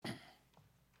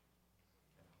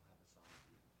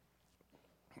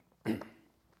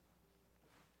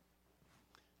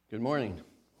Good morning.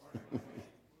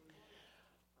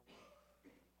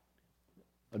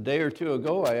 A day or two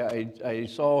ago, I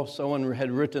saw someone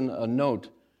had written a note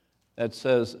that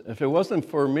says, if it wasn't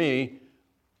for me,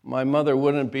 my mother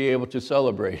wouldn't be able to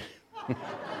celebrate.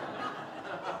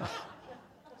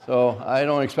 So I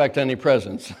don't expect any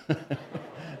presents.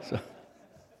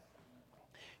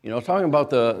 Talking about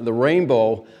the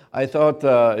rainbow, I thought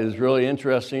is really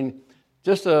interesting.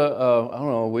 Just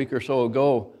a week or so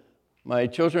ago, my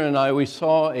children and I, we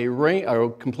saw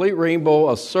a complete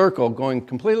rainbow, a circle going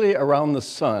completely around the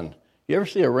sun. You ever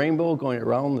see a rainbow going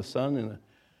around the sun?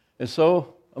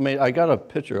 I got a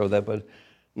picture of that, but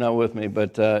not with me,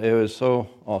 but it was so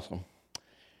awesome.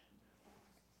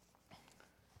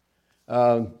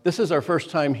 This is our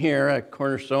first time here at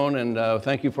Cornerstone, and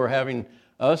thank you for having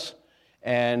us.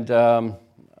 And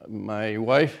my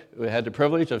wife had the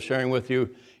privilege of sharing with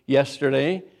you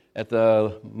yesterday at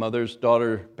the Mother's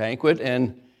Daughter Banquet,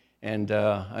 and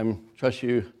I trust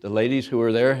you, the ladies who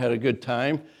were there, had a good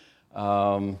time.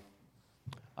 I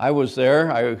was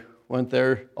there. I went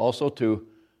there also to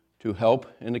help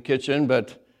in the kitchen,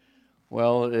 but,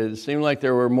 well, it seemed like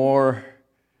there were more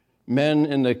men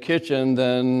in the kitchen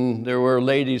than there were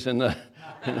ladies in the...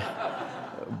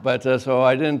 So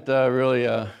I didn't really...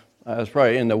 I was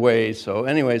probably in the way, so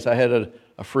anyways, I had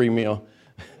a free meal.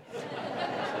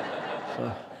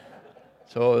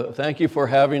 So thank you for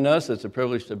having us. It's a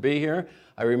privilege to be here.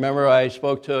 I remember I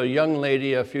spoke to a young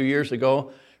lady a few years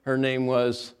ago. Her name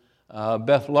was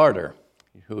Beth Larder,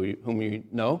 whom you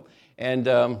know. And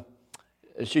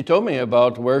she told me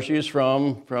about where she's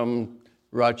from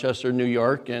Rochester, New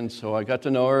York. And so I got to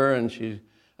know her, and she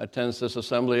attends this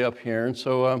assembly up here. And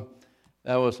so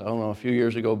that was, a few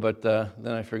years ago, but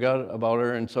then I forgot about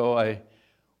her. And so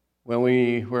when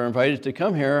we were invited to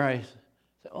come here, I said,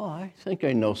 I think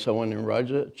I know someone in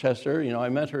Rochester. I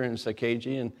met her in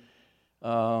Sakagi, and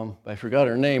I forgot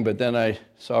her name, but then I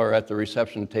saw her at the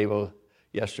reception table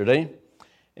yesterday,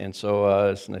 and so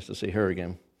it's nice to see her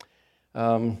again.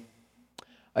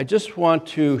 I just want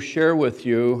to share with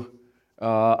you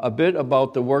a bit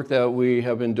about the work that we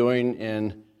have been doing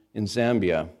in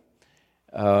Zambia.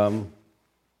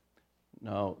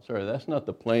 No, sorry, that's not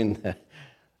the plane.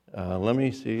 Let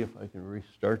me see if I can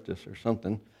restart this or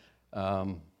something.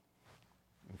 Okay.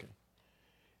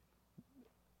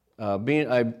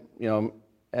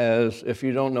 As if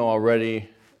you don't know already,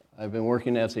 I've been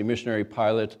working as a missionary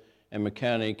pilot and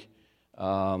mechanic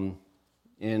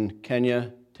in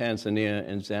Kenya, Tanzania,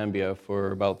 and Zambia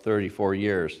for about 34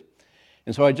 years.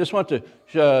 And so I just want to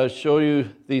show you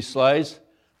these slides.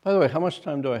 By the way, how much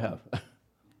time do I have?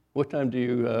 What time do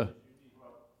you... 40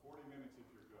 minutes if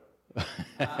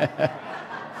you're good.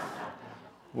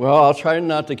 Well, I'll try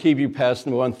not to keep you past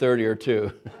 1:30 or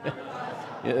 2.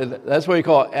 That's what you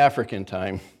call African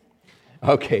time.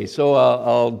 Okay, so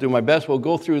I'll do my best. We'll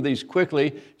go through these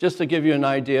quickly just to give you an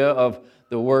idea of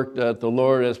the work that the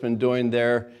Lord has been doing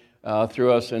there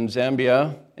through us in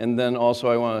Zambia. And then also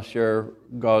I want to share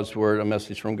God's Word, a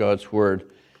message from God's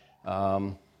Word.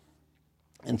 And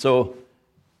so,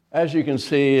 as you can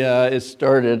see, it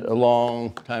started a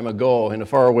long time ago in a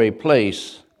faraway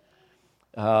place.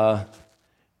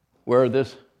 Where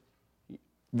this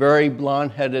very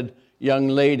blonde-headed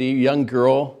young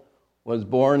girl, was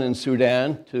born in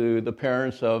Sudan to the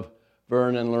parents of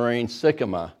Vern and Lorraine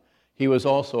Sikama. He was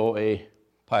also a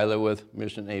pilot with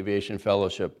Mission Aviation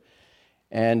Fellowship.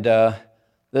 And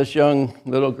this young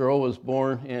little girl was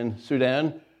born in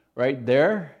Sudan right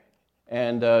there,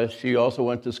 and she also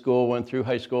went through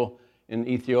high school in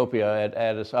Ethiopia at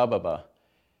Addis Ababa.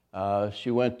 She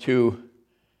went to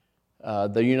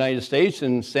the United States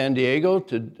in San Diego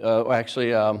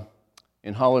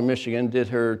in Holland, Michigan, did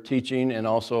her teaching and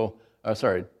also,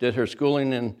 did her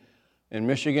schooling in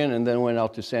Michigan, and then went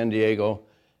out to San Diego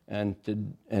and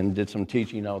did some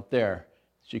teaching out there.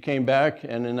 She came back,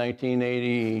 and in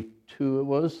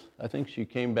 1982 she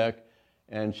came back,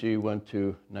 and she went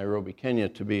to Nairobi, Kenya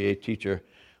to be a teacher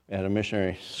at a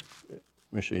missionary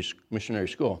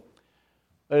school.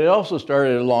 But it also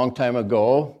started a long time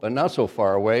ago, but not so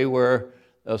far away, where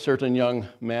a certain young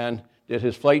man did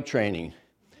his flight training.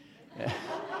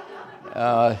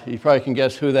 You probably can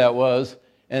guess who that was.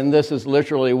 And this is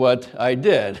literally what I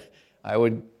did. I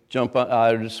would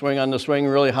swing on the swing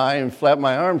really high and flap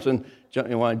my arms, and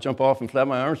jump off and flap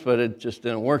my arms, but it just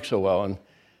didn't work so well. And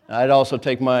I'd also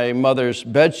take my mother's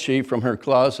bed sheet from her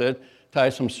closet, tie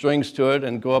some strings to it,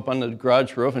 and go up on the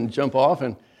garage roof and jump off,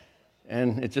 and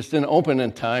it just didn't open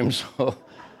in time,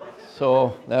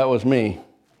 so that was me.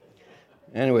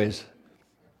 Anyways,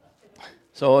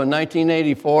 so in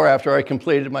 1984, after I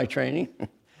completed my training,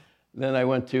 then I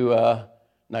went to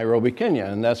Nairobi, Kenya,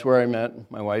 and that's where I met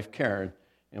my wife, Karen,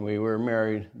 and we were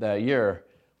married that year.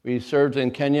 We served in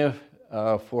Kenya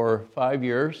for 5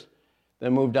 years,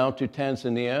 then moved down to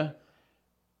Tanzania,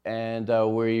 and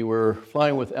we were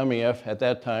flying with MEF at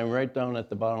that time, right down at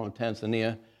the bottom of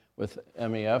Tanzania with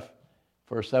MEF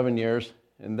for 7 years,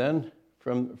 and then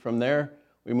from there,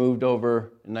 we moved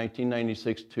over in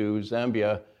 1996 to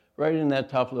Zambia, right in that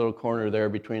top little corner there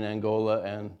between Angola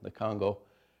and the Congo,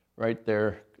 right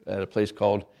there at a place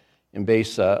called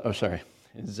Mbesa,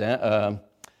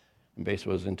 Mbesa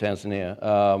was in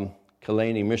Tanzania,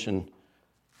 Kaleni Mission.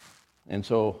 And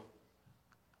so,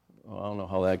 well, I don't know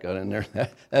how that got in there.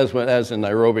 That was in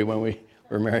Nairobi when we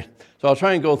were married. So I'll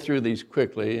try and go through these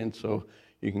quickly, and so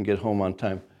you can get home on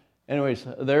time. Anyways,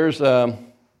 there's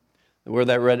where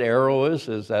that red arrow is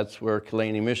that's where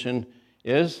Kaleni Mission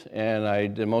is, and I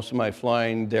did most of my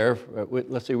flying there.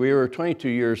 Let's see, we were 22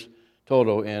 years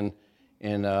total in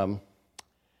Zambia.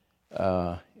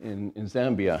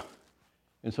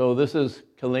 And so this is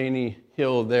Kaleni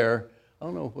Hill there. I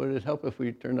don't know, would it help if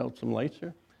we turned out some lights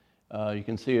here? You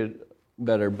can see it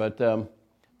better, but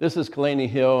this is Kaleni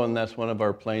Hill, and that's one of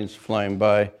our planes flying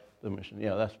by the mission.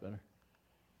 Yeah, that's better.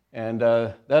 And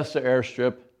that's the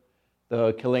airstrip.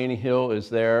 The Kaleni Hill is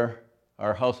there.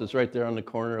 Our house is right there on the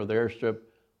corner of the airstrip,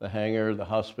 the hangar, the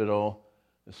hospital,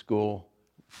 the school.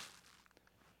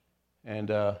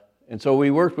 And so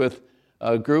we worked with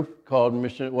a group called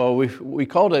Mission, well, we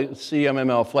called it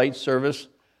CMML Flight Service,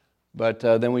 but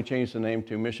then we changed the name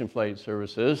to Mission Flight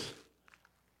Services.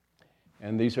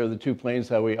 And these are the two planes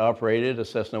that we operated, a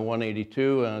Cessna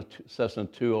 182 and a Cessna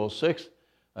 206,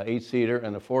 an 8-seater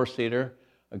and a 4-seater.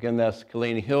 Again, that's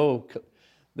Kaleni Hill.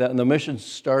 The mission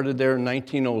started there in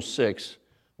 1906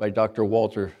 by Dr.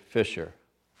 Walter Fisher.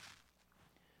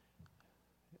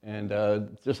 And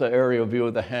just an aerial view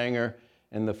of the hangar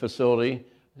and the facility.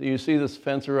 You see this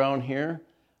fence around here?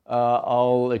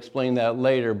 I'll explain that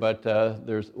later, but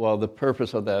the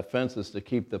purpose of that fence is to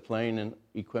keep the plane and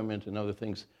equipment and other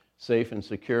things safe and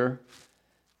secure.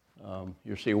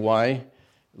 You'll see why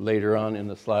later on in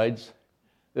the slides.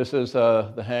 This is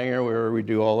the hangar where we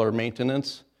do all our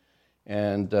maintenance,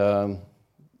 and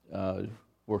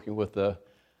working with the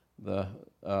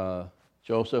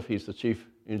Joseph, he's the chief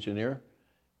engineer,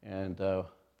 and I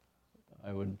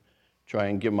would try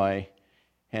and get my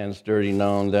hands dirty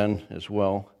now and then as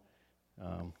well.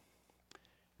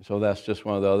 So that's just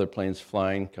one of the other planes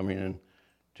flying, coming in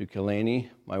to Kaleni.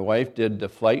 My wife did the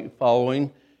flight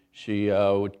following. She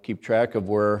would keep track of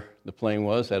where the plane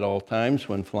was at all times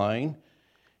when flying.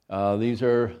 These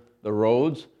are the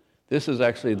roads. This is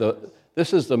actually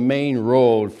the main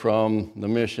road from the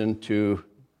mission to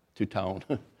town.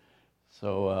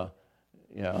 So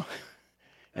yeah,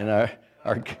 and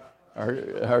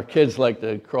our kids like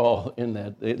to crawl in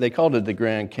that. They called it the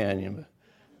Grand Canyon.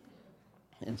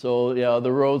 And so yeah,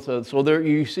 the roads. So there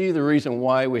you see the reason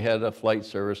why we had a flight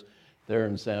service there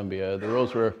in Zambia. The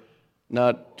roads were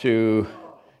not too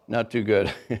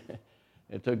good.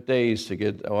 It took days to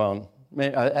get. Well,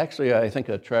 I think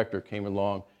a tractor came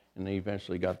along and they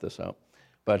eventually got this out.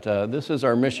 But this is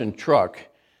our mission truck.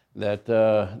 That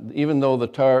even though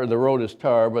the road is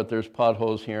tar, but there's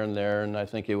potholes here and there, and I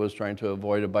think it was trying to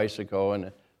avoid a bicycle and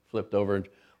it flipped over.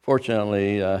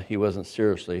 Fortunately, he wasn't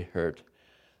seriously hurt.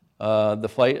 The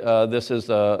flight. This is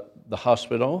the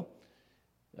hospital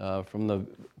from the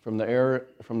air,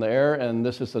 and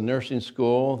this is the nursing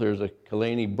school. There's a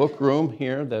Kaleni book room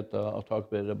here that I'll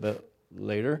talk a bit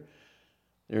later.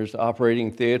 There's the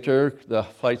operating theater. The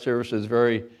flight service is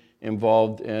very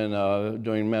involved in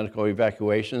doing medical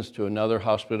evacuations to another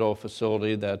hospital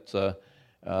facility that's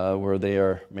where they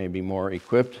are maybe more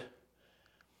equipped.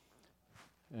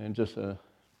 And just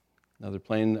another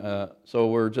plane. So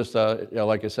we're just,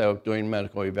 like I said, doing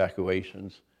medical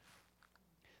evacuations.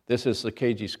 This is the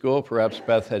KG school. Perhaps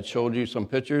Beth had showed you some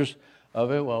pictures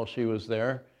of it while she was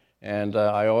there. And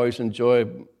I always enjoy,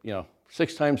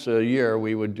 6 times a year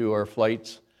we would do our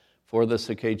flights for the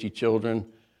Sakegi children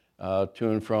to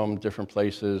and from different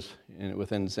places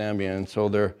within Zambia. And so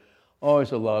they're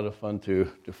always a lot of fun to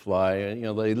fly. And,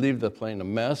 they leave the plane a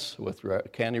mess with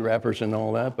candy wrappers and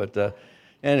all that. But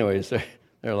anyways, they're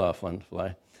a lot of fun to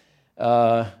fly.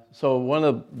 So one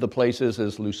of the places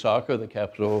is Lusaka, the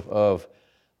capital of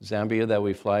Zambia that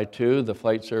we fly to. The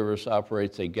flight service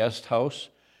operates a guest house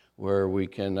where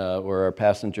where our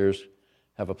passengers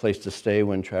have a place to stay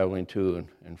when traveling to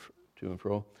and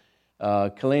fro.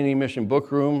 Kaleni Mission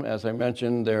Book Room, as I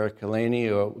mentioned, there at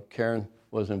Kaleni, Karen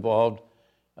was involved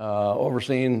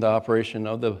overseeing the operation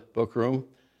of the book room.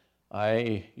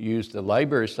 I used the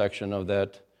library section of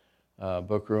that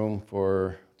book room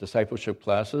for discipleship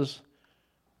classes.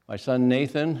 My son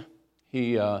Nathan,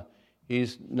 he's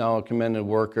now a commended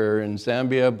worker in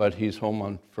Zambia, but he's home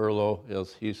on furlough.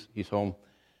 He's home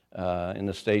in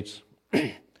the States.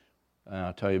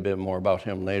 I'll tell you a bit more about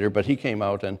him later. But he came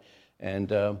out and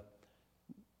does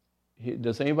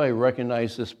anybody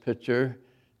recognize this picture?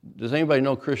 Does anybody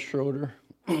know Chris Schroeder?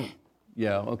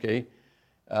 Yeah, okay.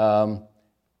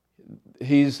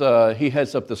 He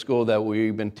heads up the school that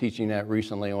we've been teaching at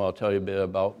recently, and I'll tell you a bit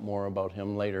more about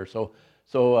him later. So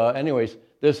anyways,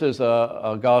 this is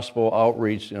a gospel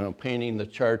outreach, painting the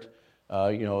chart.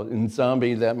 In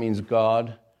Zambi, that means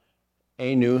God.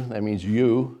 Enu, that means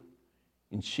you.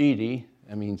 In Shidi,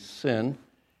 that means sin.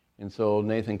 And so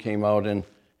Nathan came out and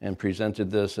presented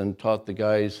this and taught the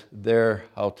guys there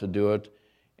how to do it.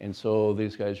 And so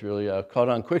these guys really caught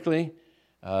on quickly,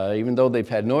 even though they've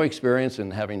had no experience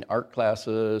in having art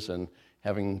classes and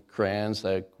having crayons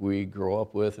that we grow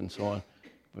up with and so on.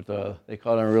 But they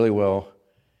caught on really well,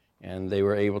 and they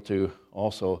were able to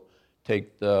also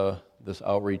take this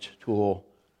outreach tool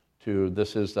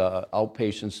this is the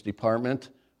outpatients department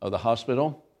of the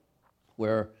hospital,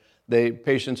 where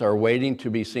patients are waiting to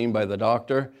be seen by the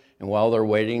doctor, and while they're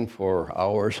waiting for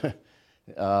hours,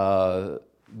 it's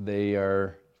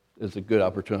a good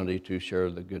opportunity to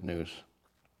share the good news.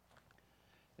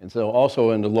 And so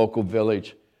also in the local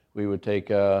village, we would take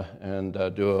and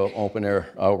do an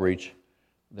open-air outreach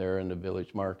there in the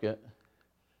village market.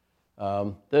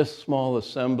 This small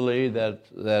assembly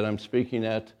that I'm speaking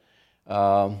at,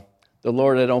 the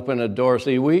Lord had opened a door.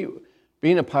 See,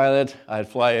 being a pilot, I'd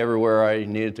fly everywhere I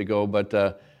needed to go,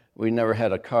 but we never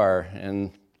had a car.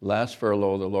 And last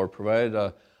furlough, the Lord provided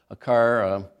a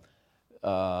car.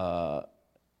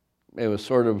 It was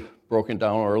sort of broken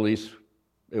down, or at least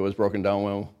it was broken down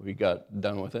when we got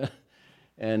done with it.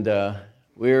 And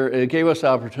it gave us the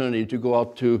opportunity to go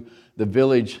out to the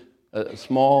village,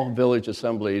 small village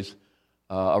assemblies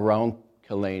around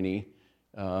Kalani.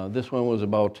 This one was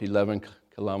about 11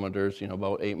 kilometers,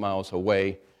 about 8 miles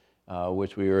away,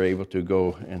 which we were able to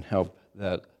go and help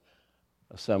that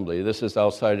assembly. This is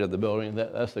outside of the building.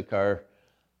 That's the car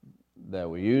that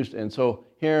we used. And so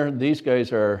here, these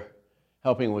guys are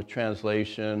helping with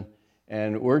translation,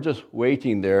 and we're just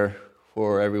waiting there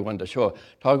for everyone to show up.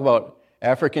 Talk about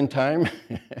African time.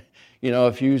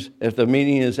 If the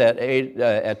meeting is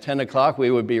at 10 o'clock,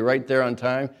 we would be right there on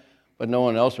time, but no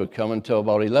one else would come until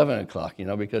about 11 o'clock,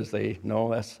 because they know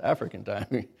that's African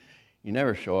time. You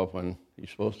never show up when you're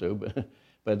supposed to,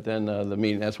 but then the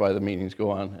meeting, that's why the meetings go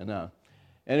on and on.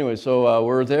 Anyway, so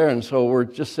we're there, and so we're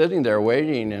just sitting there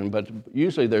waiting, but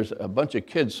usually there's a bunch of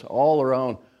kids all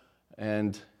around,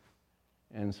 and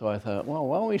so I thought, well,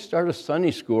 why don't we start a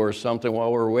Sunday school or something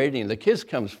while we're waiting? The kids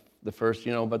come the first,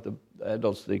 but the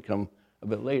adults, they come a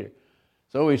bit later.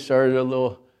 So we started a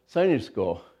little Sunday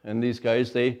school, and these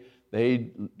guys, they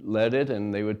led it,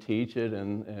 and they would teach it,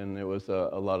 and it was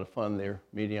a lot of fun. They were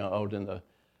meeting out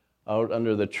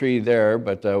under the tree there,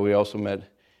 but we also met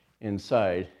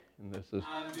inside, and this is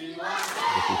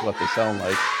what they sound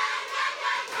like.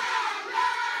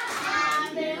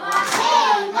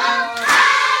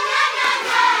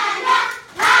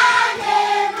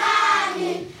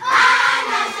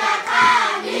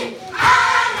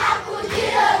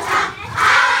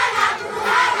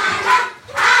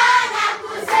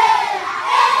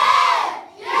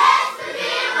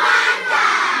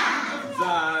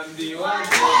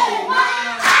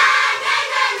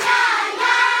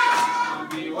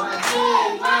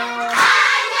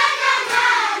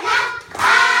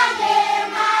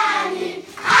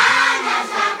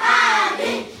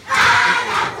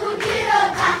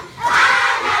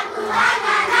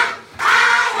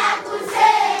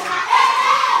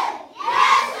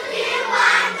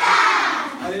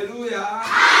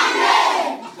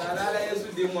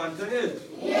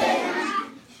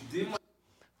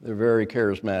 They're very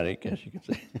charismatic, as you can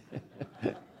see.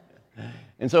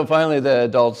 And so finally the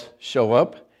adults show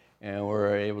up, and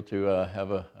we're able to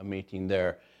have a meeting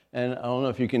there. And I don't know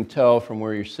if you can tell from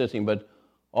where you're sitting, but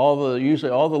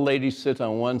usually all the ladies sit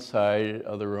on one side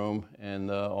of the room, and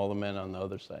all the men on the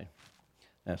other side.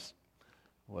 That's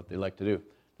what they like to do.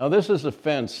 Now this is a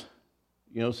fence.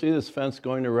 See this fence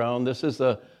going around? This is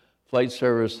the flight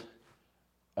service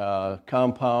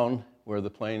compound where the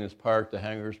plane is parked, the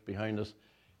hangars behind us.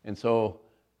 And so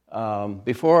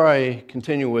before I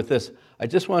continue with this, I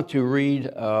just want to read,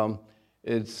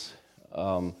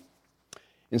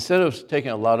 instead of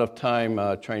taking a lot of time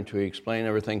trying to explain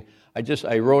everything,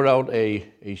 I wrote out a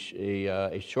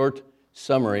short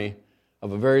summary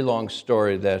of a very long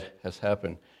story that has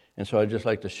happened. And so I'd just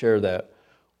like to share that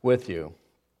with you.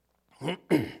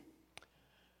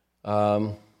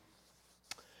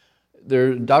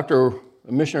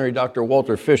 Missionary Dr.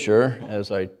 Walter Fisher,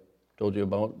 as I told you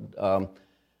about,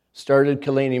 started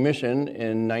Kalani Mission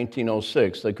in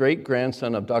 1906. The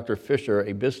great-grandson of Dr. Fisher,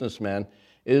 a businessman,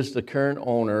 is the current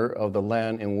owner of the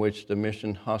land in which the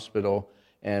mission hospital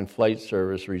and flight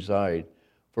service reside.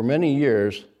 For many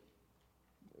years,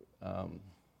 the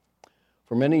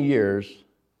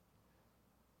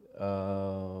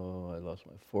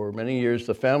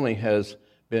family has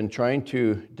been trying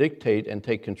to dictate and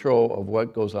take control of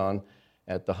what goes on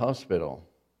at the hospital.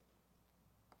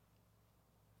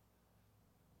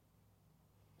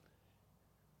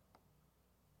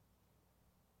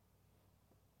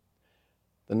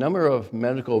 The number of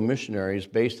medical missionaries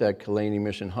based at Kalani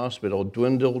Mission Hospital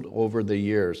dwindled over the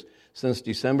years. Since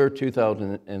December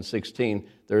 2016,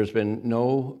 there has been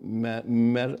no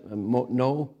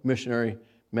missionary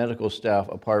medical staff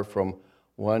apart from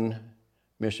one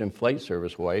mission flight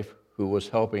service wife who was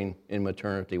helping in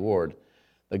maternity ward.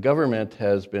 The government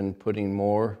has been putting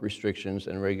more restrictions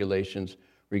and regulations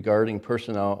regarding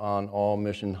personnel on all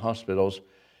mission hospitals,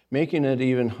 making it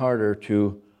even harder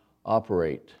to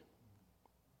operate.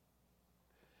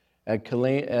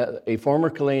 A former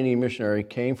Kalani missionary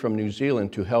came from New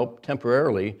Zealand to help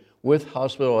temporarily with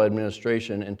hospital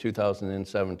administration in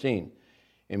 2017.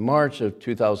 In March of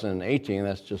 2018,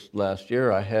 that's just last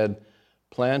year, I had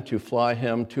planned to fly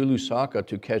him to Lusaka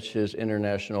to catch his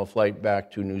international flight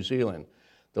back to New Zealand.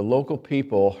 The local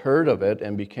people heard of it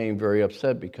and became very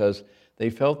upset because they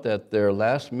felt that their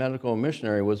last medical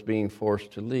missionary was being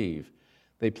forced to leave.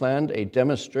 They planned a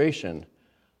demonstration.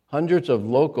 Hundreds of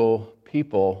local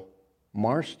people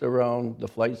marched around the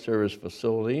flight service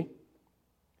facility.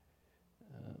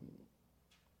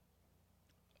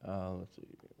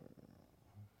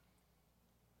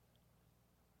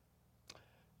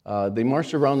 They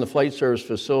marched around the flight service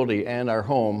facility and our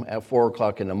home at 4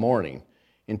 o'clock in the morning,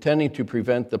 intending to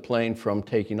prevent the plane from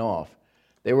taking off.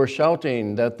 They were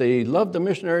shouting that they loved the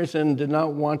missionaries and did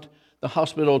not want the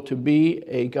hospital to be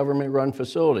a government-run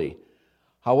facility.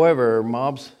 However,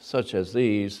 mobs such as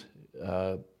these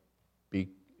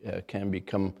can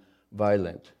become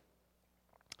violent.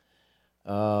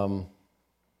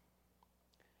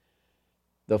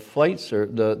 The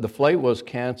flight was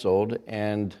canceled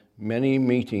and many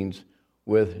meetings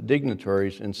with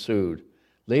dignitaries ensued.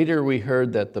 Later we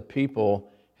heard that the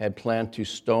people had planned to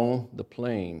stone the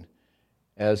plane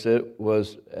as it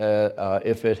was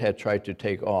if it had tried to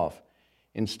take off.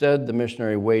 Instead, the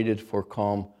missionary waited for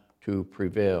calm to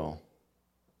prevail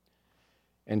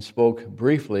and spoke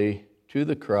briefly to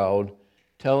the crowd,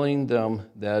 telling them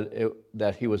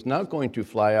that he was not going to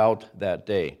fly out that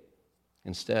day.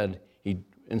 Instead,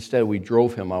 we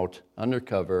drove him out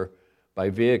undercover by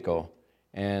vehicle,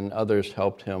 and others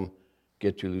helped him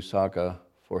get to Lusaka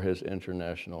for his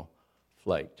international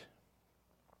flight.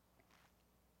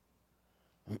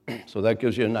 So that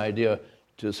gives you an idea,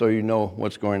 so you know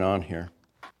what's going on here.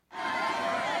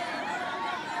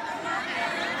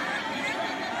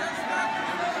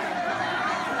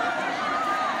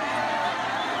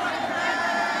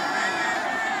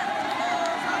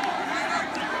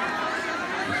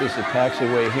 Just a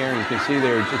taxiway here, and you can see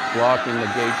they're just blocking the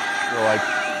gates, so I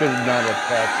could not have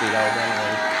taxied out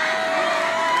anyway.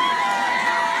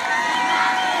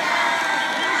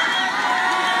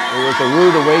 It was a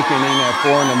rude awakening at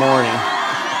 4 in the morning.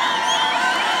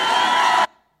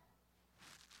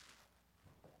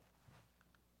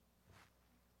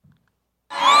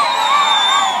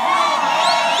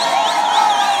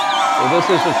 So this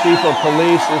is the chief of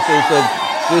police. This is the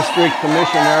district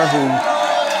commissioner who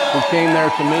came there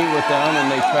to meet with them,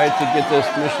 and they tried to get this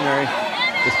missionary,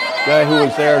 this guy who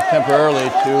was there temporarily,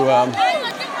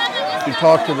 to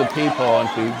talk to the people and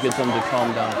to get them to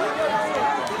calm down.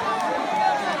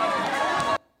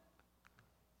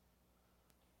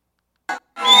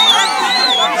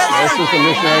 This is a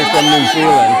missionary from New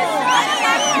Zealand.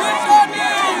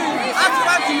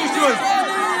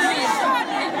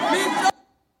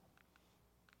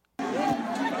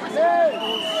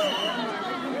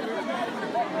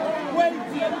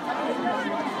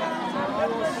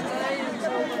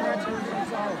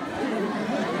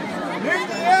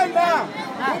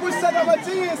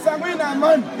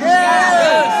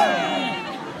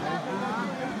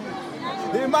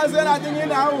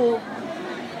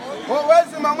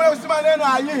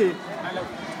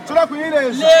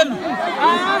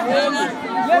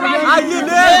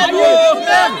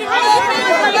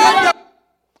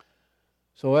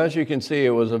 So as you can see, it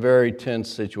was a very tense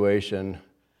situation.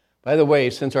 By the way,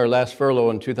 since our last furlough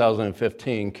in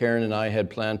 2015, Karen and I had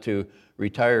planned to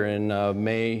retire in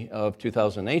May of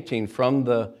 2018 from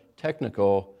the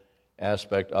technical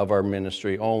aspect of our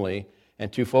ministry only,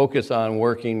 and to focus on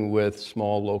working with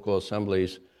small local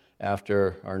assemblies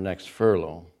after our next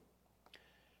furlough.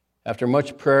 After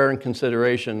much prayer and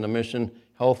consideration, the Mission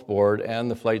Health Board and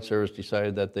the Flight Service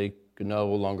decided that they could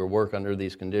no longer work under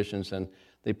these conditions, and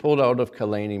they pulled out of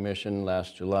Kalani Mission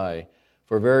last July.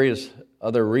 For various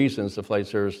other reasons, the Flight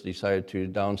Service decided to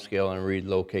downscale and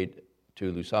relocate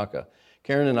to Lusaka.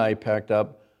 Karen and I packed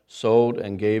up, sold,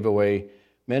 and gave away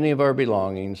many of our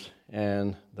belongings,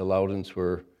 and the Loudons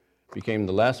became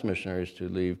the last missionaries to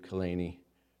leave Kalani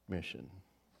Mission.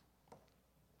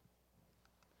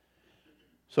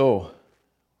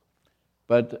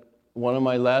 But one of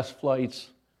my last flights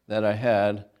that I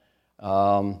had,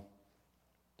 the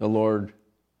Lord,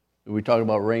 we talk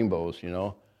about rainbows,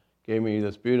 gave me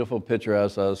this beautiful picture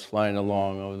as I was flying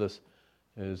along of this.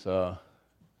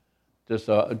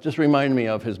 Just reminded me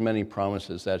of His many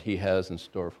promises that He has in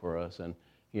store for us, and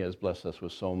He has blessed us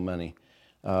with so many.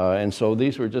 And so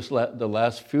these were just the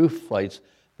last few flights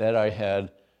that I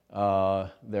had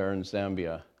there in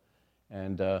Zambia.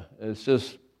 And it's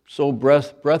just so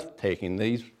breathtaking.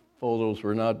 These photos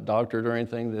were not doctored or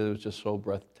anything. It was just so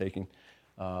breathtaking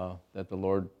that the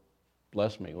Lord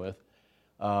blessed me with.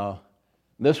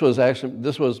 This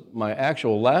was my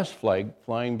actual last flight,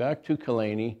 flying back to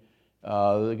Kalani.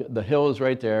 The hill is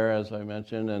right there, as I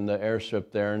mentioned, and the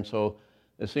airstrip there. And so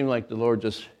it seemed like the Lord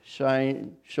just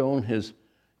shined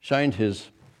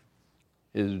His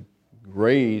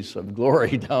rays of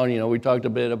glory down. We talked a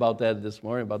bit about that this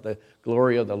morning, about the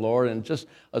glory of the Lord, and just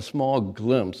a small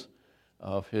glimpse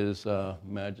of His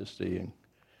majesty.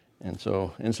 And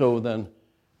so then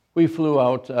we flew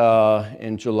out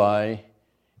in July,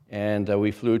 and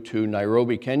we flew to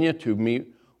Nairobi, Kenya,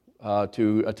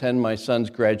 to attend my son's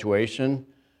graduation.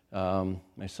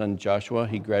 My son Joshua,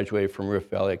 he graduated from Rift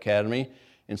Valley Academy,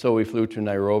 and so we flew to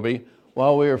Nairobi.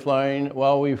 While we were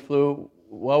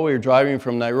driving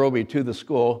from Nairobi to the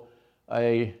school,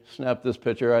 I snapped this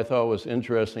picture. I thought it was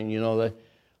interesting.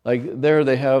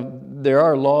 There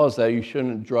are laws that you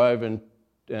shouldn't drive and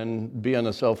be on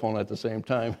a cell phone at the same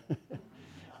time,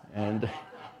 and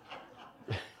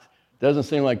it doesn't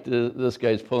seem like this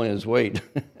guy's pulling his weight.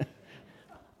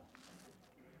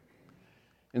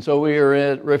 And so we were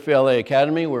at Rift Valley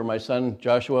Academy where my son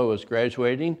Joshua was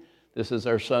graduating. This is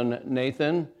our son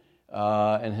Nathan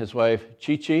and his wife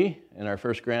Chi-Chi and our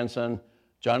first grandson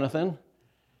Jonathan.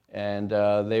 And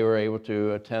they were able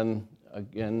to attend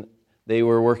again. They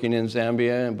were working in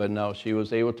Zambia, but now she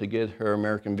was able to get her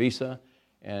American visa,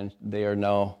 and they are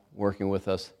now working with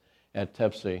us at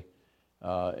Tepsi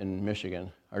in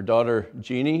Michigan. Our daughter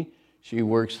Jeannie, she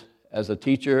works as a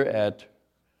teacher at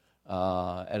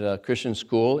a Christian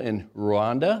school in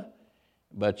Rwanda,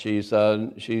 but she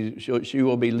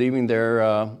will be leaving there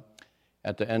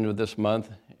at the end of this month,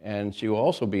 and she will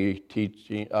also be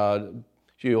teaching.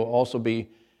 She will also be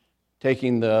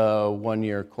taking the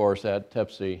one-year course at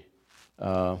Tepsi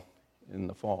in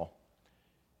the fall.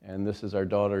 And this is our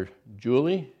daughter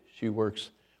Julie. She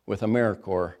works with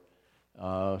AmeriCorps.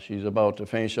 She's about to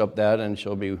finish up that, and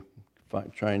she'll be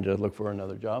trying to look for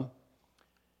another job.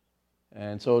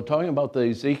 And so talking about the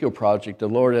Ezekiel Project, the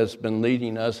Lord has been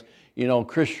leading us.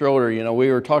 Chris Schroeder,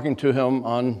 we were talking to him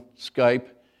on Skype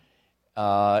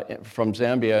from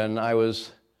Zambia, and I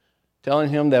was telling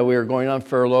him that we were going on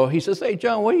furlough. He says, "Hey,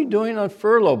 John, what are you doing on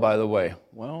furlough, by the way?"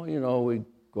 Well, we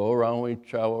go around, we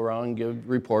travel around and give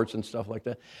reports and stuff like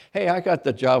that. Hey, I got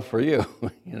the job for you.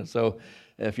 So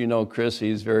if you know Chris,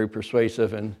 he's very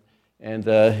persuasive, and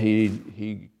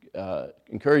he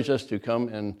encouraged us to come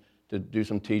and to do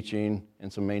some teaching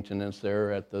and some maintenance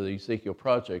there at the Ezekiel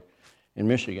Project in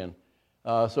Michigan.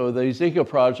 So the Ezekiel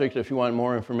Project, if you want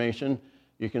more information,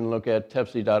 you can look at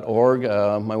tepsi.org.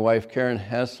 My wife Karen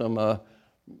has some a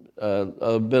bit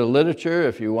of literature.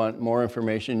 If you want more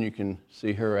information, you can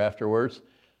see her afterwards.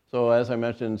 So as I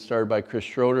mentioned, it started by Chris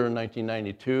Schroeder in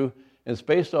 1992. It's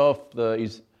based off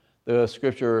the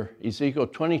scripture Ezekiel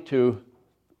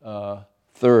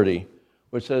 22:30,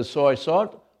 which says, "So I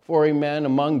sought for a man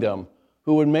among them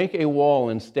who would make a wall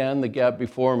and stand the gap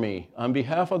before me on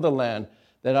behalf of the land,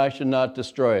 that I should not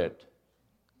destroy it.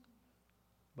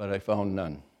 But I found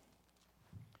none."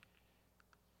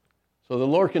 So the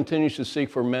Lord continues to seek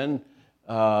for men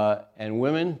and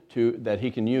women that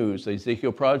He can use. The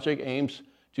Ezekiel Project aims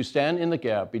to stand in the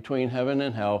gap between heaven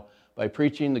and hell by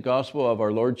preaching the gospel of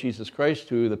our Lord Jesus Christ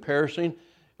to the perishing.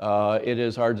 It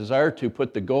is our desire to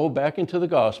put the gold back into the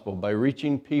gospel by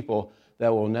reaching people that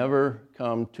will never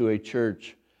come to a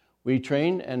church. We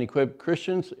train and equip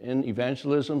Christians in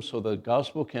evangelism so the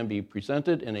gospel can be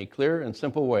presented in a clear and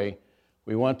simple way.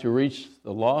 We want to reach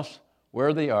the lost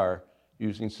where they are,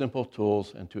 using simple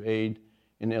tools and to aid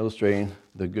in illustrating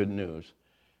the good news.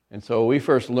 And so we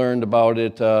first learned about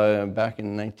it back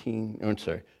in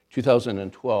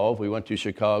 2012. We went to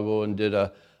Chicago and did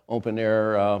a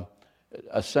open-air a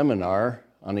seminar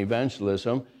on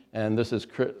evangelism. And this is,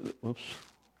 whoops,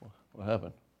 what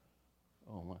happened?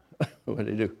 Oh, my, what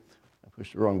did I do? I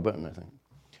pushed the wrong button, I think.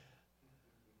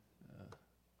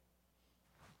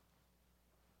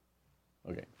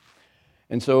 Okay.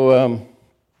 And so,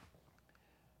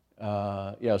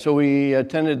 so we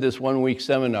attended this one-week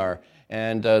seminar.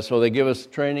 And so they give us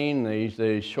training.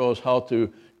 They show us how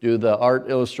to do the art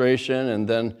illustration, and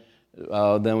then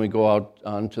we go out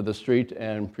onto the street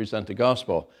and present the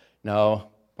gospel. Now,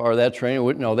 part of that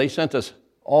training, they sent us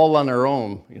all on our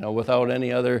own, without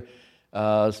any other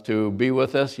to be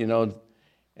with us,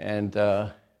 And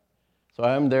so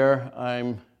I'm there.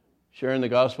 I'm sharing the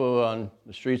gospel on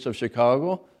the streets of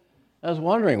Chicago. I was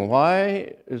wondering,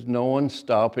 why is no one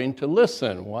stopping to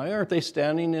listen? Why aren't they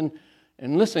standing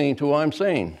and listening to what I'm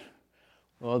saying?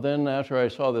 Well, then after I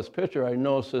saw this picture, I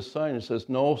noticed this sign. It says,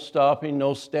 "No stopping,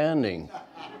 no standing."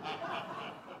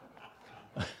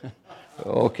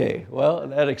 Okay, well,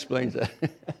 that explains that.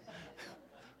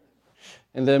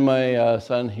 And then my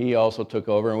son, he also took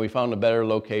over, and we found a better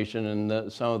location,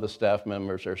 and some of the staff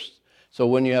members are... So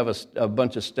when you have a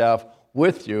bunch of staff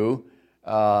with you,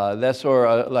 that's sort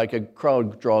of like a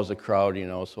crowd draws a crowd,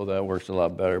 so that works a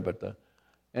lot better. But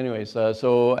anyways,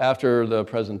 so after the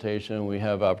presentation, we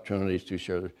have opportunities to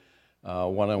share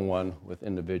one-on-one with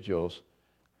individuals.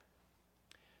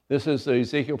 This is the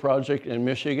Ezekiel Project in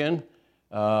Michigan.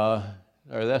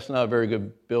 That's not a very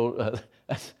good build.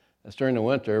 That's during the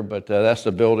winter, but that's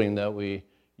the building that we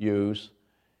use.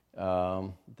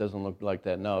 It doesn't look like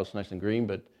that now. It's nice and green.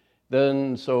 But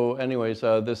then, so anyways,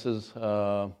 this is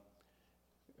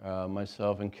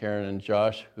myself and Karen and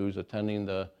Josh, who's attending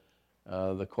the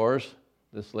course.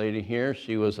 This lady here,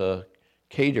 she was a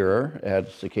caterer at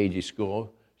Sakagi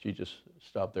School. She just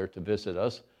stopped there to visit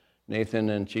us. Nathan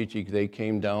and Chi-Chi, they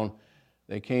came down.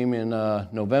 They came in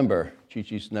November.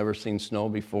 Chi-Chi's never seen snow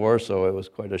before, so it was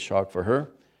quite a shock for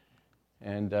her.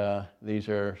 And these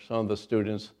are some of the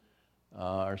students.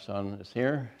 Our son is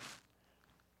here.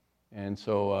 And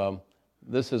so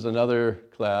this is another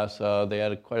class. They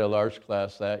had quite a large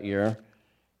class that year.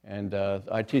 And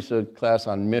I teach a class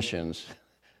on missions.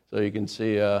 So you can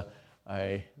see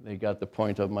they got the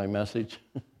point of my message.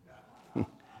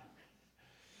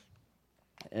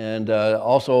 And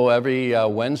also every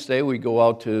Wednesday we go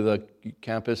out to the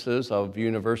campuses of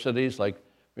universities like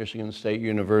Michigan State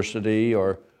University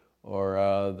or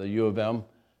the U of M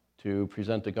to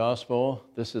present the gospel.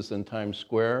 This is in Times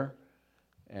Square,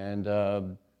 and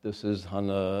this is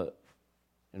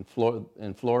in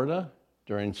Florida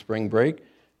during spring break.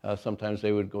 Sometimes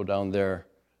they would go down there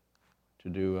to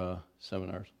do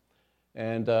seminars.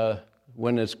 And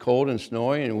when it's cold and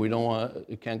snowy and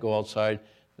you can't go outside,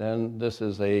 then this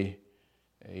is a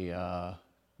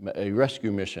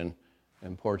rescue mission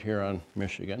in Port Huron,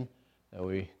 Michigan, that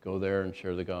we go there and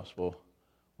share the gospel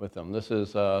with them. This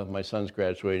is my son's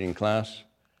graduating class.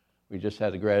 We just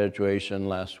had a graduation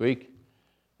last week.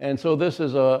 And so this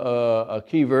is a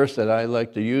key verse that I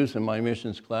like to use in my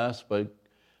missions class, but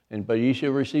ye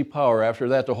shall receive power. After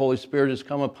that, the Holy Spirit has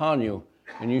come upon you,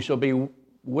 and you shall be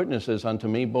witnesses unto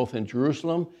me, both in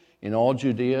Jerusalem, in all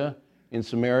Judea, in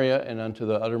Samaria, and unto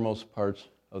the uttermost parts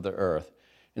of the earth.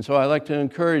 And so I like to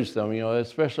encourage them,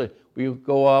 especially we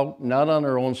go out not on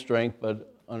our own strength,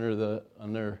 but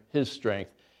under His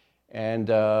strength. And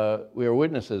we are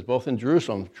witnesses, both in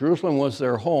Jerusalem. Jerusalem was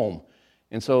their home.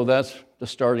 And so that's the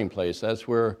starting place. That's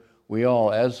where we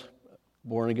all, as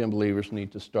born-again believers,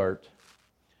 need to start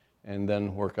and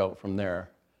then work out from there.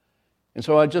 And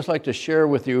so I'd just like to share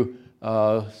with you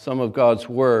some of God's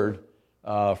Word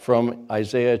from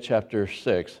Isaiah chapter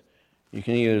 6. You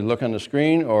can either look on the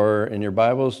screen or in your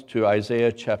Bibles to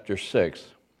Isaiah chapter 6.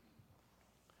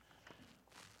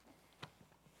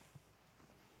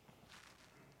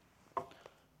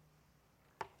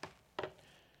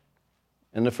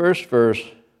 And the first verse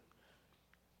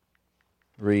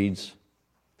reads,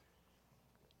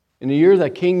 "In the year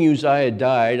that King Uzziah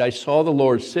died, I saw the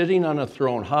Lord sitting on a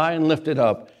throne, high and lifted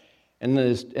up, and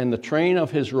the train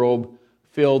of his robe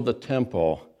filled the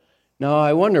temple." Now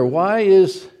I wonder, why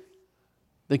is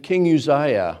the King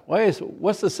Uzziah?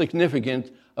 What's the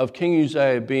significance of King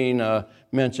Uzziah being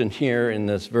mentioned here in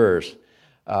this verse?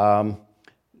 To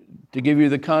give you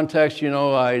the context,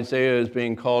 Isaiah is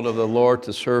being called of the Lord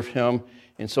to serve him.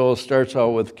 And so it starts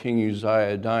out with King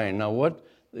Uzziah dying. Now, what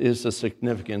is the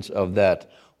significance of that?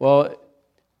 Well,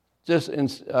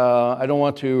 I don't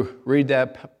want to read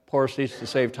that policies to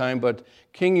save time, but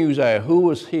King Uzziah, who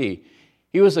was he?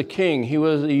 He was a king.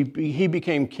 He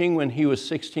became king when he was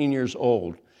 16 years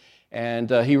old. And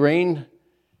he reigned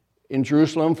in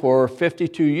Jerusalem for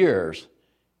 52 years.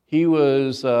 He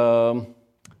was, there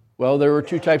were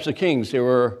two types of kings. There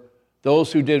were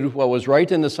those who did what was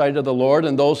right in the sight of the Lord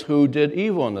and those who did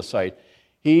evil in the sight.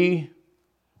 He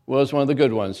was one of the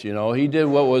good ones, you know. He did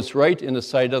what was right in the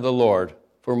sight of the Lord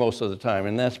for most of the time.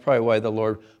 And that's probably why the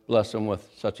Lord blessed him with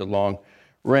such a long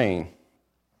reign.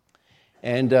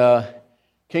 And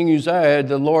King Uzziah,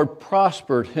 the Lord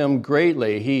prospered him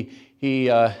greatly. He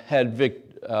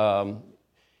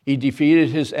defeated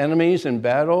his enemies in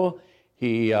battle.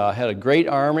 He had a great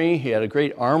army. He had a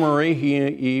great armory. He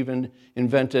even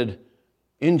invented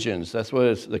engines. That's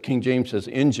what the King James says,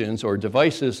 engines or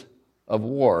devices of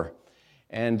war.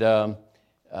 And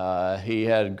he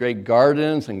had great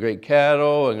gardens and great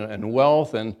cattle and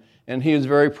wealth, and he was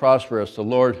very prosperous. The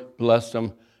Lord blessed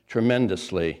him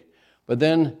tremendously. But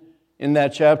then in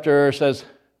that chapter it says,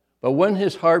 but when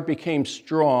his heart became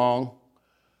strong,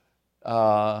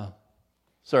 when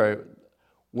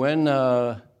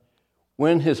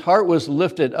his heart was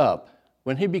lifted up,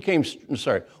 when he became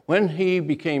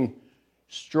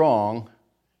strong,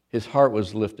 his heart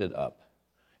was lifted up.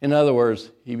 In other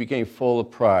words, he became full of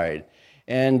pride.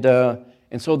 And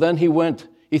so then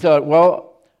he thought,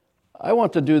 well, I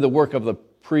want to do the work of the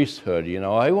priesthood, you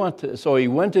know. So he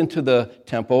went into the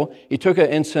temple. He took an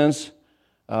incense,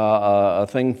 a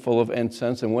thing full of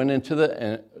incense, and went into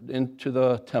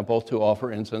the temple to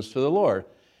offer incense to the Lord.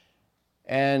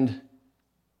 And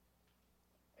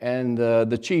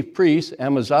the chief priest,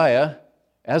 Azariah,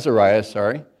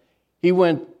 he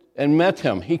went and met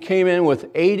him. He came in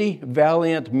with 80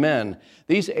 valiant men.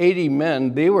 These 80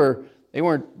 men, they were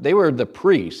the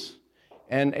priests,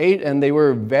 and they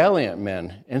were valiant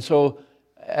men. And so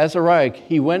Azariah,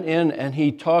 he went in and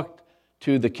he talked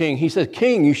to the king. He said,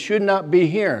 "King, you should not be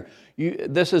here.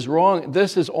 This is wrong.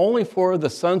 This is only for the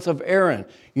sons of Aaron.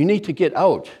 You need to get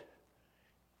out."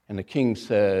 And the king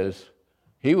says,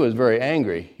 he was very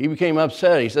angry. He became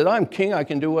upset. He said, "I'm king. I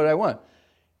can do what I want."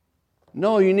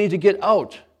 "No, you need to get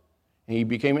out." And he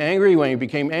became angry. When he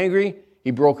became angry,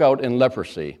 he broke out in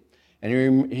leprosy.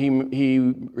 And he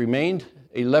remained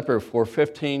a leper for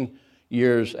 15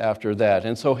 years after that.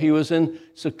 And so he was in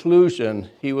seclusion.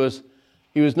 He was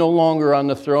no longer on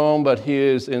the throne, but he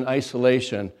is in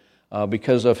isolation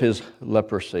because of his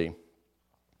leprosy.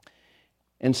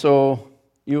 And so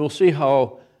you will see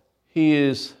how he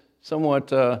is somewhat,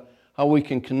 how we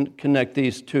can connect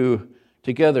these two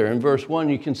together. In verse 1,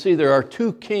 you can see there are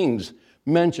two kings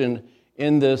mentioned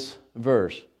in this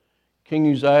verse.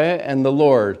 King Uzziah and the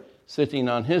Lord sitting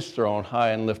on his throne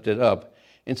high and lifted up.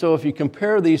 And so if you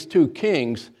compare these two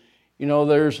kings, you know,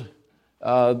 there's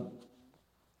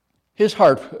his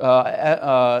heart,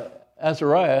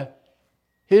 Azariah,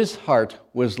 his heart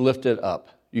was lifted up.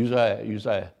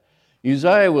 Uzziah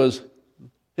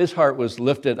his heart was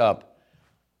lifted up.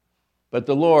 But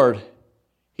the Lord,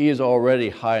 he is already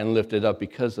high and lifted up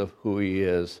because of who he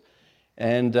is.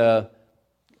 And the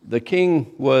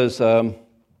king was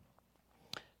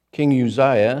King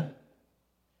Uzziah.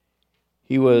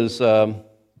 He was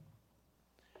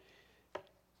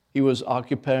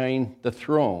occupying the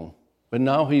throne. But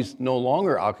now he's no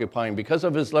longer occupying. Because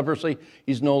of his leprosy,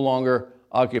 he's no longer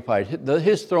occupied.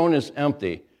 His throne is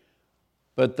empty.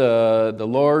 But the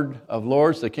Lord of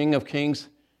Lords, the King of Kings,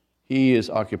 he is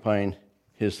occupying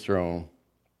his throne.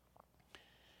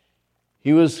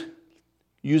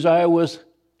 Uzziah was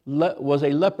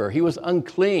a leper. He was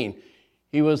unclean.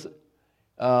 He was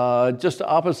just the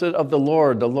opposite of the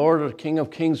Lord, the King of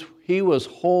Kings. He was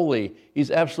holy.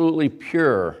 He's absolutely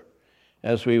pure,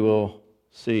 as we will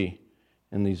see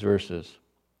in these verses.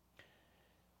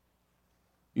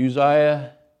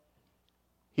 Uzziah,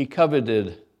 he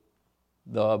coveted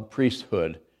the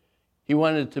priesthood. He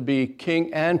wanted to be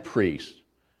king and priest.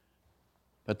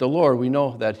 But the Lord, we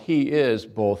know that he is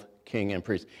both king and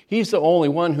priest. He's the only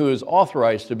one who is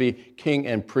authorized to be king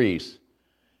and priest.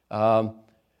 Uzziah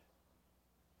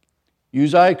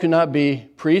could not be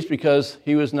priest because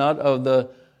he was not of the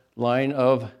line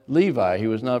of Levi. He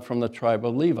was not from the tribe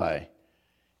of Levi.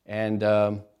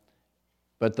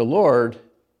 But the Lord,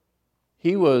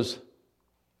 he was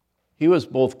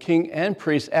both king and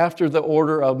priest after the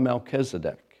order of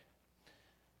Melchizedek.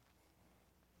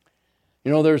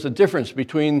 You know, there's a difference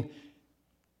between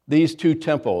these two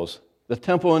temples, the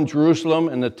temple in Jerusalem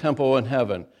and the temple in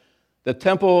heaven. The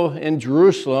temple in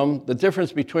Jerusalem, the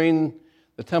difference between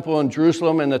the temple in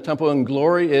Jerusalem and the temple in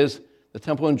glory is the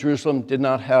temple in Jerusalem did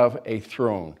not have a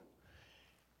throne.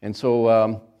 And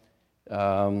so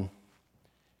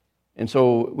And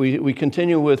so we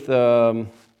continue with the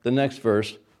next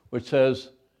verse, which says,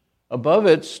 above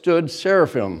it stood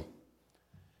seraphim,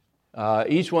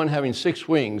 each one having 6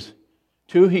 wings.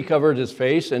 2 he covered his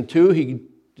face, and 2 he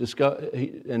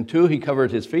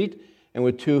covered his feet, and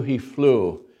with 2 he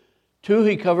flew. 2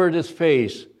 he covered his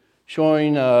face,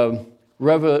 showing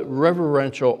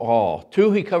reverential awe.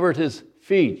 2 he covered his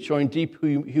feet, showing deep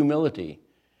humility.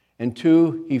 And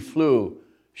 2 he flew,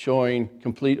 showing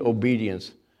complete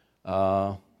obedience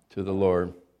to the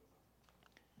Lord.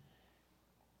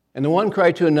 And the one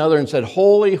cried to another and said,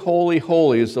 Holy, holy,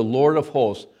 holy is the Lord of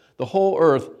hosts. The whole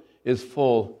earth is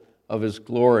full of his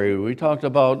glory. We talked a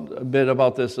bit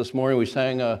about this morning. We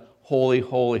sang Holy,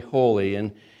 Holy, Holy.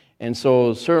 And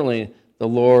so certainly the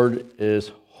Lord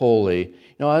is holy. You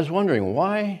know, I was wondering,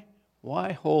 why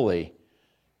holy?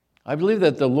 I believe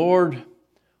that the Lord,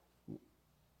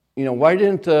 you know, why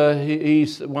don't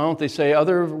they say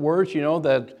other words, you know,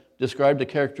 that describe the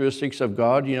characteristics of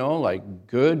God, you know, like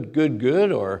good, good,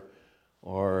 good, or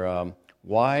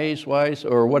wise, wise,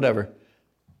 or whatever.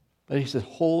 But he said,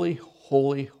 holy,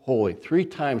 holy, holy. 3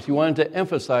 times he wanted to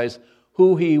emphasize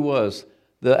who he was,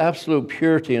 the absolute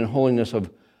purity and holiness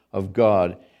of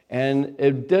God. And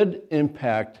it did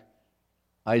impact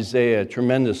Isaiah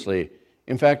tremendously.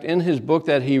 In fact, in his book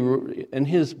that he wrote,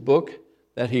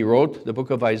 the book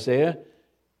of Isaiah,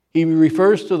 he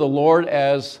refers to the Lord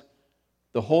as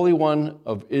the Holy One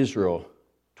of Israel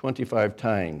 25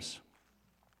 times.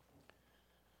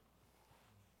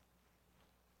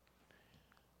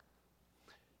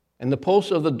 And the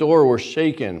posts of the door were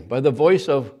shaken by the voice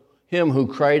of him who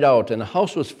cried out, and the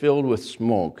house was filled with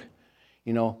smoke.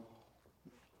 You know,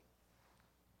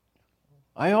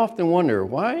 I often wonder,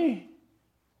 why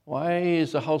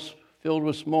is the house filled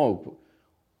with smoke?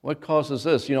 What causes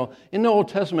this? You know, in the Old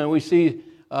Testament, we see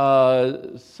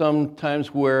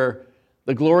sometimes where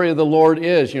the glory of the Lord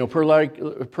is, you know,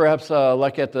 perhaps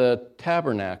like at the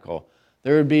tabernacle.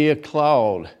 There would be a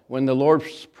cloud. When the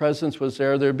Lord's presence was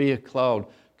there, there'd be a cloud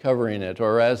covering it,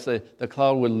 or as the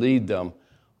cloud would lead them.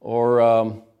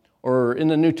 Or in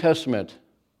the New Testament,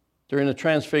 during the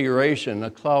Transfiguration,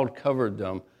 a cloud covered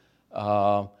them.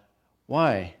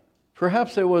 Why?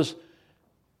 Perhaps it was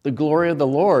the glory of the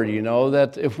Lord, you know,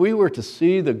 that if we were to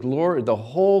see the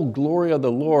whole glory of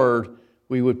the Lord,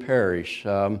 we would perish.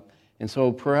 And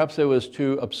so perhaps it was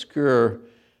to obscure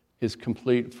his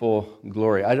complete full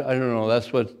glory. I don't know, that's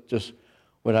just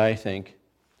what I think.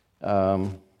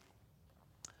 But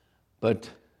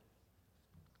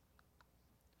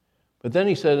then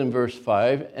he said in verse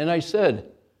 5, and I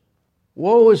said,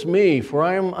 Woe is me, for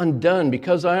I am undone,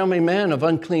 because I am a man of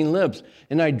unclean lips,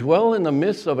 and I dwell in the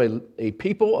midst of a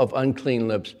people of unclean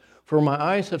lips. For my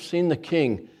eyes have seen the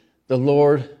King, the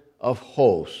Lord of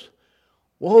hosts.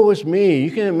 Woe is me.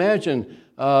 You can imagine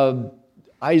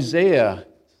Isaiah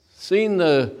seeing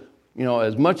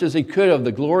as much as he could of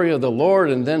the glory of the Lord,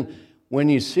 and then when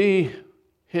you see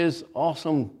his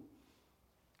awesome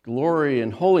glory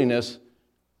and holiness,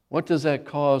 what does that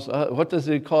cause? What does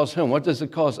it cause him? What does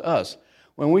it cause us?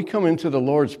 When we come into the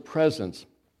Lord's presence,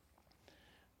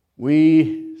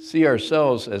 we see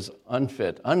ourselves as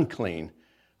unfit, unclean,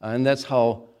 and that's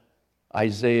how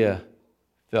Isaiah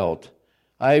felt.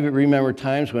 I remember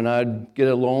times when I'd get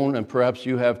alone, and perhaps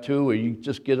you have too, where you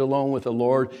just get alone with the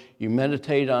Lord, you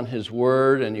meditate on his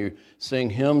word, and you sing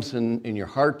hymns in your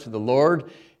heart to the Lord,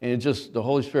 and the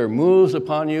Holy Spirit moves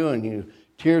upon you, and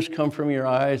tears come from your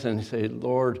eyes, and you say,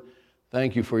 Lord,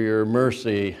 thank you for your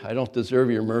mercy. I don't deserve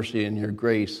your mercy and your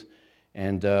grace.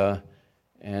 And the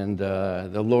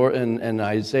Lord and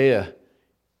Isaiah,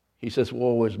 he says,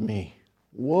 Woe is me.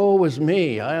 Woe is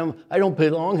me. I don't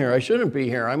belong here. I shouldn't be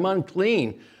here. I'm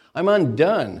unclean. I'm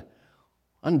undone.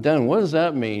 Undone. What does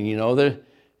that mean?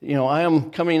 I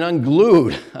am coming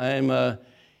unglued. I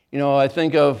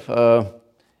think of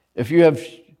if you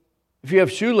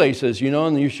have shoelaces,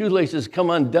 and your shoelaces come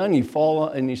undone, you fall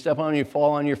and you step on, you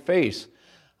fall on your face.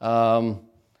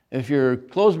 If your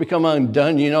clothes become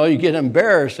undone, you get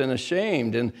embarrassed and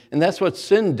ashamed, and that's what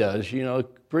sin does.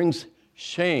 It brings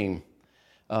shame.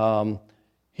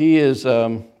 He is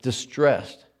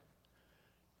distressed.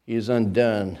 He is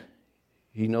undone.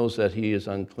 He knows that he is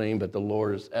unclean, but the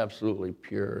Lord is absolutely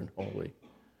pure and holy.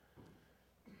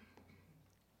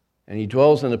 And he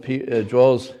dwells and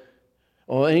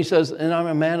he says, and I'm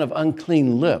a man of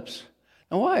unclean lips.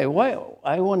 Now why?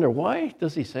 I wonder, why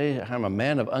does he say I'm a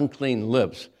man of unclean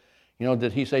lips?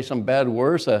 Did he say some bad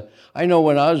words? I know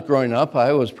when I was growing up,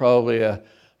 I was probably a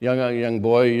young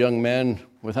boy, young man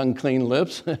with unclean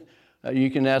lips.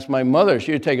 You can ask my mother.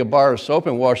 She would take a bar of soap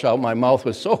and wash out my mouth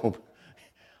with soap.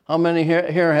 How many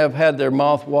here have had their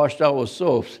mouth washed out with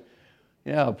soaps?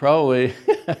 Yeah, probably.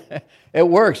 It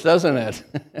works, doesn't it?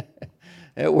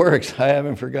 It works. I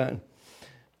haven't forgotten.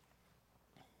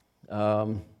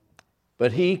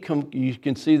 But you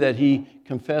can see that he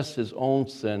confessed his own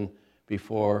sin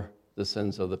before the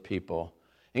sins of the people.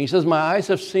 And he says, my eyes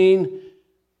have seen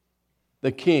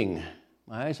the King.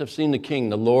 My eyes have seen the King,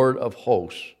 the Lord of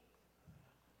hosts.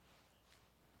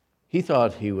 He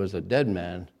thought he was a dead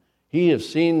man. He has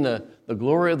seen the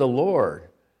glory of the Lord.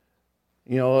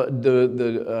 You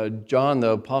know, John,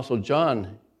 the Apostle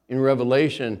John, in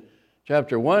Revelation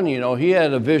chapter 1, you know, he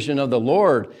had a vision of the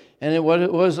Lord. And what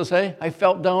does it say? I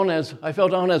felt down as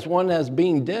one as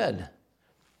being dead.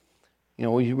 You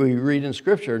know, we read in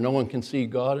Scripture, no one can see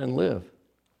God and live.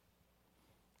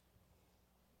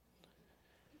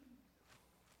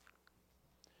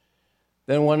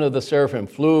 Then one of the seraphim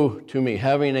flew to me,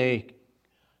 having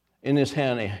in his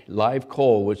hand a live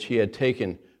coal which he had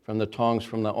taken from the tongs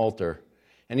from the altar.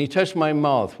 And he touched my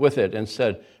mouth with it and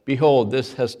said, behold,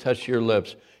 this has touched your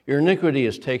lips. Your iniquity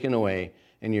is taken away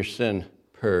and your sin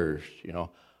purged. You know,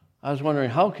 I was wondering,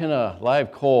 how can a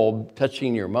live coal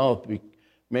touching your mouth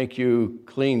make you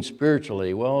clean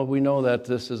spiritually? Well, we know that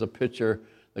this is a picture,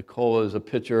 the coal is a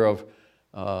picture of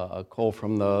a coal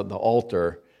from the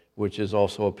altar, which is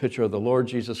also a picture of the Lord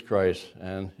Jesus Christ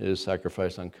and his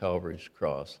sacrifice on Calvary's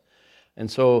cross. And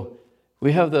so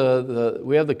we have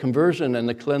the conversion and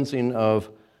the cleansing of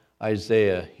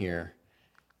Isaiah here.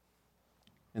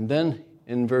 And then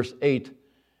in verse 8,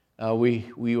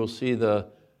 we will see the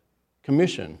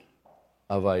commission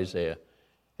of Isaiah.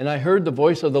 And I heard the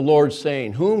voice of the Lord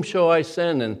saying, whom shall I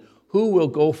send and who will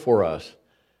go for us?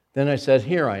 Then I said,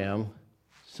 here I am,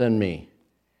 send me.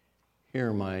 Here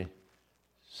am I,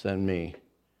 send me.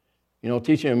 You know,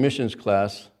 teaching a missions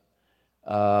class,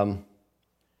 the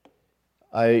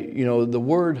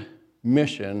word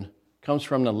mission comes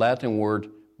from the Latin word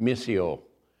missio.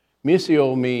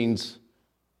 Missio means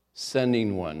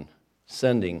sending one,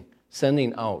 sending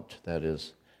out, that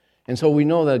is. And so we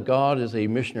know that God is a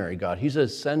missionary God. He's a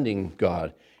sending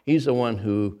God. He's the one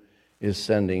who is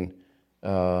sending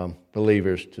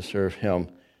believers to serve him.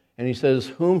 And he says,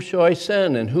 whom shall I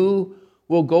send and who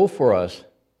will go for us?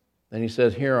 Then he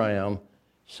says, here I am,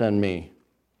 send me.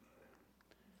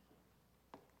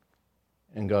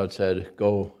 And God said,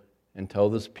 go and tell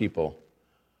this people.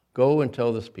 Go and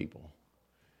tell this people.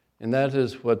 And that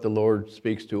is what the Lord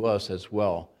speaks to us as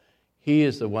well. He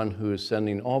is the one who is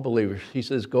sending all believers. He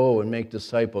says, go and make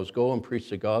disciples. Go and preach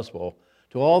the gospel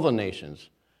to all the nations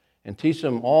and teach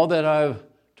them all that I've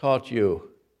taught you.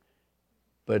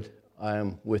 But I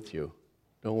am with you.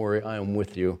 Don't worry, I am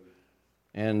with you.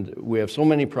 And we have so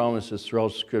many promises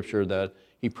throughout Scripture that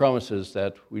he promises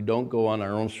that we don't go on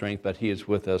our own strength, but he is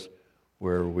with us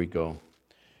wherever we go.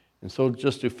 And so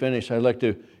just to finish, I'd like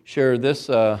to share this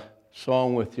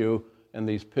song with you and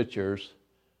these pictures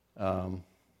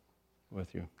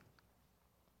with you.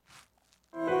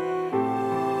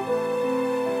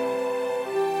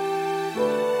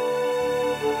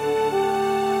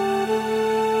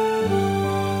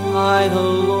 I, the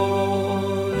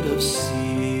Lord of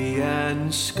sea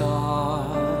and sky,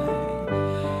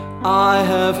 I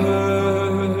have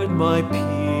heard my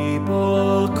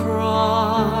people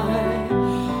cry,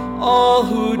 all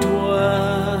who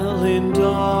dwell in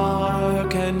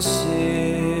dark and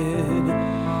sin,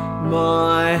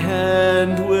 my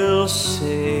hand will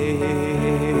save.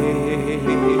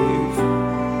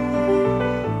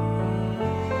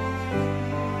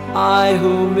 I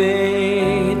who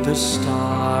made the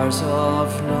stars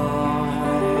of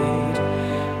night,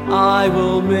 I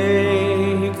will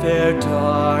make their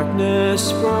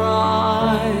darkness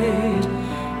bright.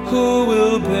 Who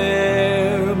will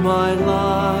bear my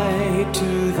light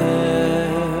to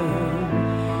them?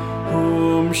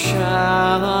 Whom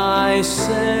shall I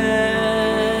send?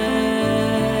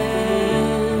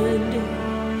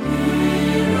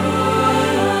 Here I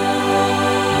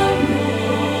am,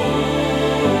 Lord.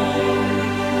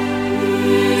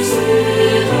 Is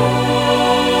it I,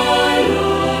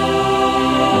 Lord?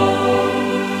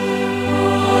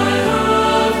 I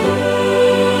have heard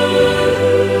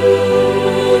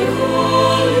you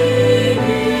calling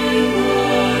in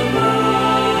my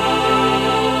night.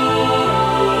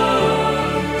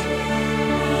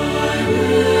 I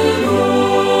will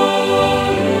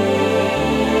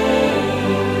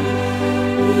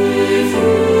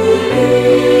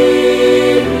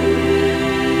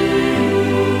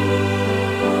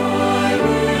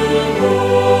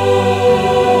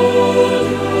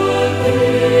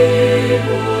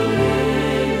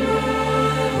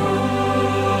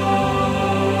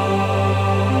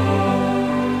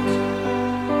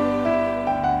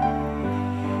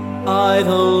I,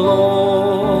 the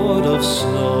Lord of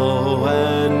snow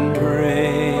and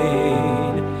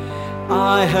rain,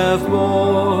 I have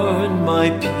borne my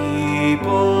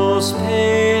people's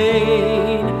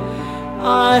pain.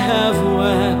 I have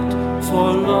wept for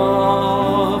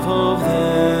love of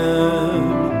them.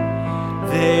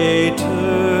 They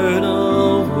turn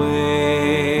away.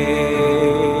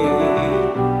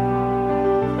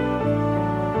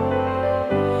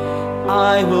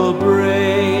 I will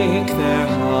break their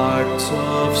hearts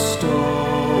of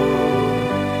stone,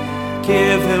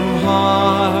 give them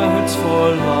hearts for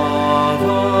love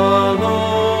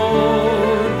alone.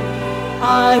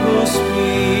 I will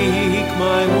speak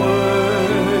my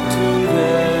word to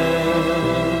them.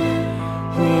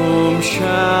 Whom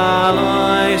shall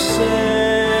I send?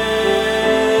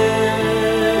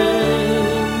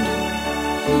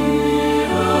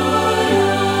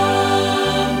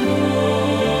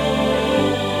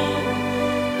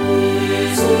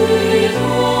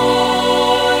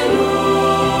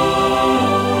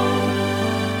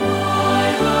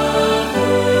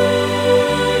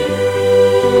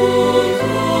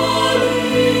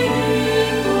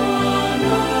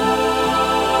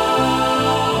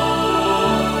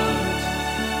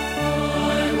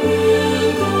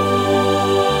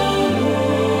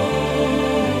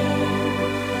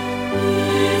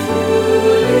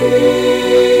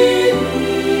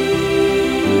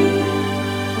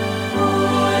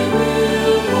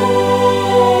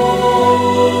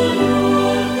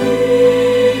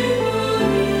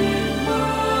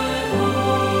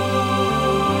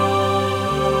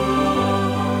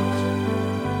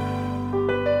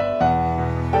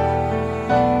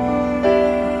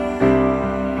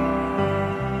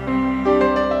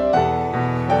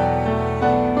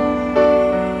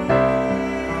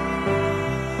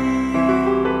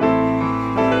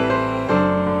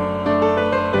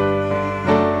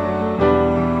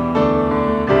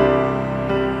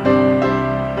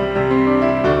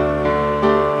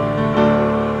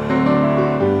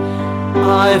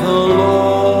 I, the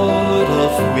Lord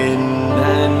of wind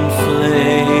and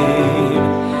flame,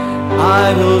 I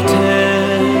will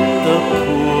tend the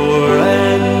poor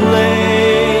and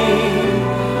lame.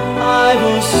 I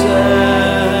will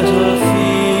set a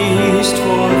feast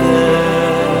for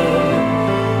them.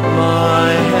 My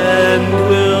hand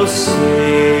will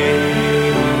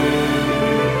save.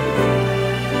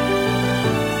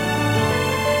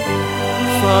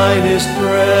 Finest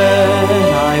bread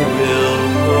I will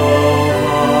provide,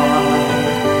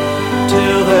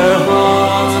 till their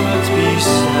hearts be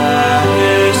satisfied.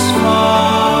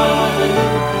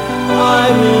 I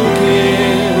will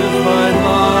give my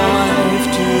life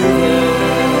to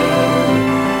them.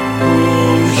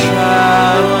 Whom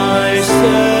shall I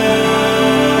send?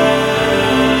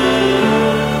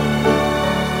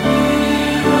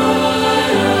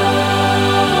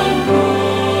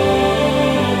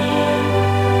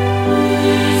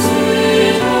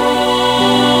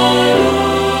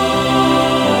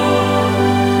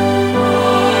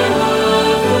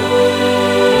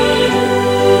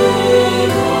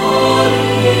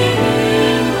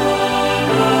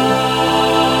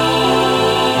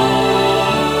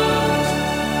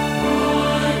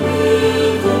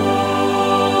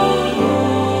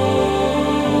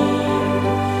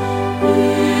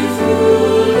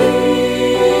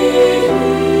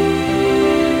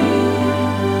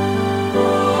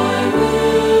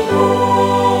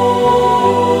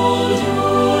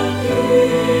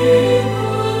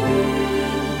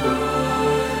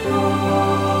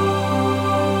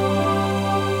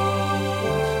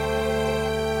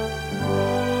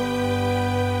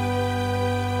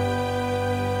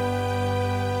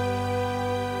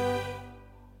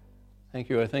 Thank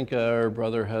you. I think our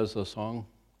brother has a song.